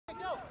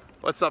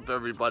What's up,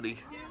 everybody?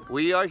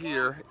 We are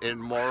here in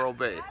Morro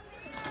Bay,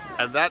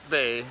 and that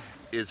bay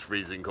is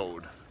freezing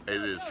cold.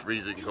 It is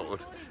freezing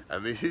cold,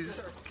 and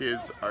these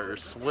kids are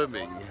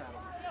swimming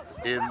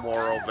in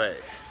Morro Bay.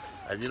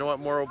 And you know what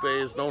Morro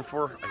Bay is known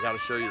for? I gotta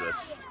show you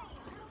this.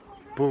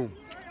 Boom.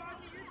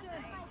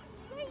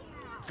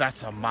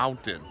 That's a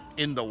mountain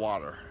in the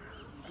water.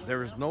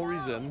 There is no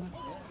reason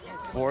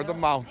for the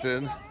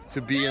mountain to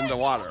be in the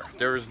water.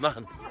 There is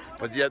none,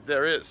 but yet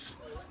there is.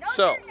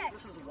 So,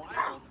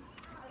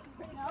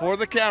 for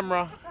the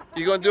camera,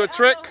 you gonna do a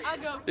trick?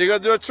 You gonna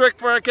do a trick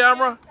for a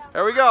camera?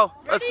 Here we go.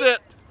 That's it.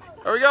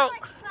 Here we go.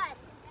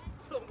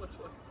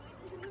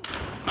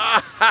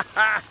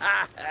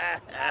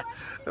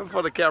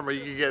 For the camera,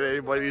 you can get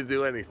anybody to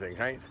do anything,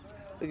 right?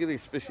 Look at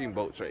these fishing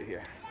boats right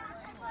here.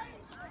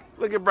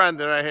 Look at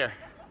Brandon right here.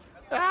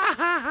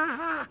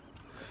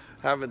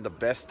 Having the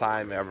best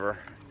time ever.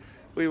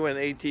 We went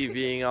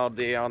ATVing all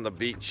day on the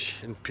beach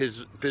in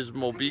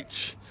Pismo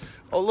Beach.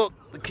 Oh look,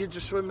 the kids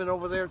are swimming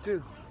over there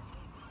too.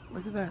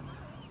 Look at that.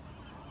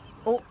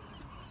 Oh,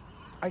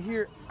 I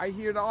hear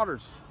the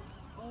otters.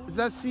 Is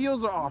that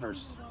seals or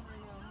otters?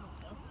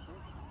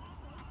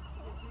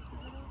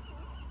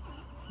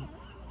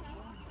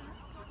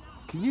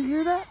 Can you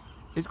hear that?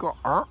 It's going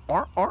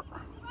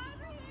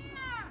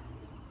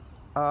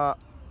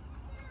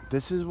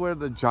this is where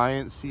the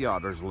giant sea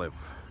otters live.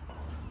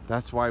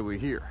 That's why we're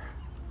here.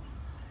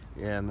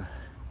 And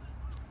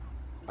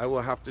I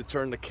will have to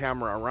turn the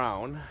camera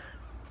around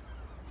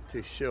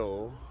to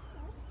show.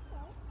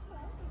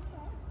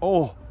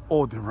 Oh,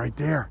 they're right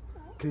there.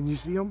 Can you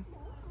see them?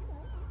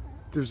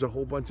 There's a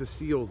whole bunch of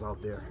seals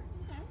out there.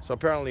 So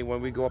apparently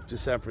when we go up to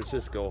San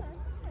Francisco,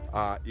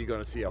 you're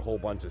gonna see a whole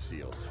bunch of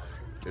seals.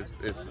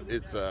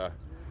 It's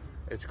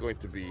going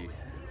to be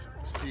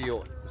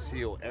seal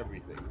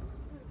everything.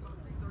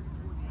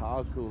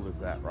 How cool is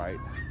that, right?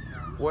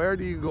 Where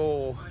do you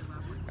go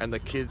and the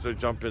kids are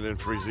jumping in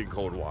freezing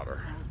cold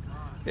water?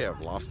 They have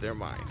lost their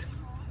mind.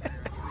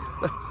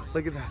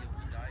 Look at that.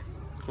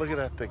 Look at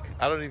that thing.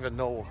 I don't even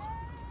know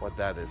what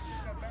that is.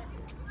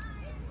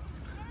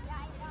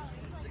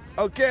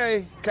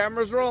 Okay,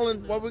 camera's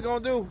rolling. What we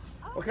gonna do?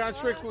 What kind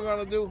of trick we're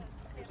gonna do?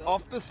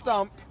 Off the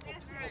stump,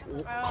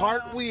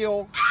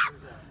 cartwheel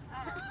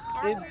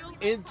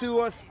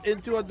into a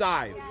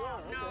dive.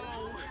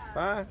 No.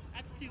 Huh?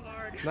 That's too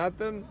hard.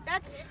 Nothing?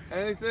 That's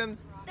Anything?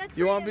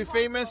 You want to be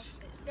famous?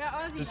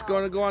 yeah, Just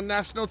going to go on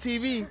national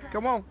TV.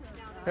 Come on.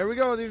 Here we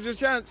go. There's your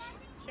chance.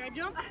 Should I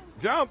jump?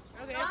 Jump.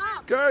 Okay.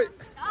 Good.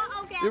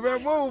 Oh, okay. You better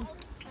move.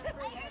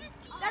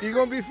 You're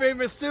going to be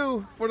famous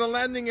too for the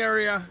landing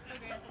area.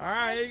 Okay. All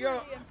right, here you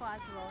go.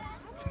 Impossible.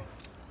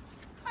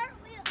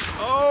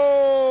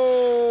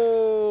 Oh,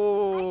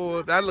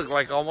 that looked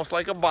like almost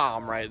like a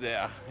bomb right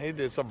there. He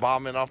did some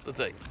bombing off the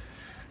thing.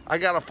 I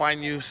got to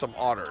find you some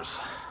otters.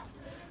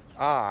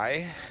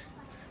 I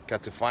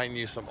got to find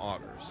you some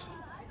otters.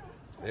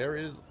 There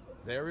is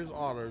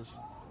otters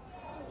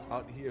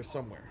out here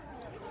somewhere.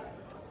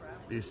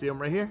 Do you see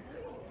them right here?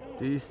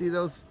 Do you see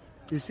those?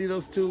 You see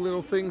those two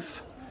little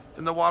things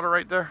in the water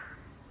right there?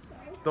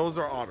 Those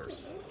are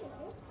otters.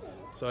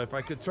 So if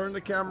I could turn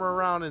the camera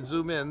around and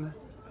zoom in,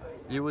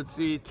 you would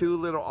see two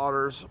little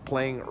otters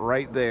playing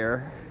right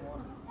there.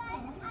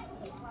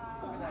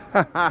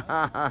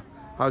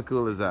 How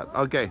cool is that?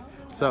 Okay,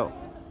 so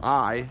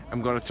I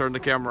am going to turn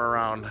the camera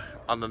around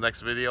on the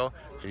next video,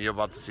 and you're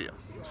about to see them.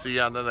 See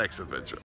you on the next adventure.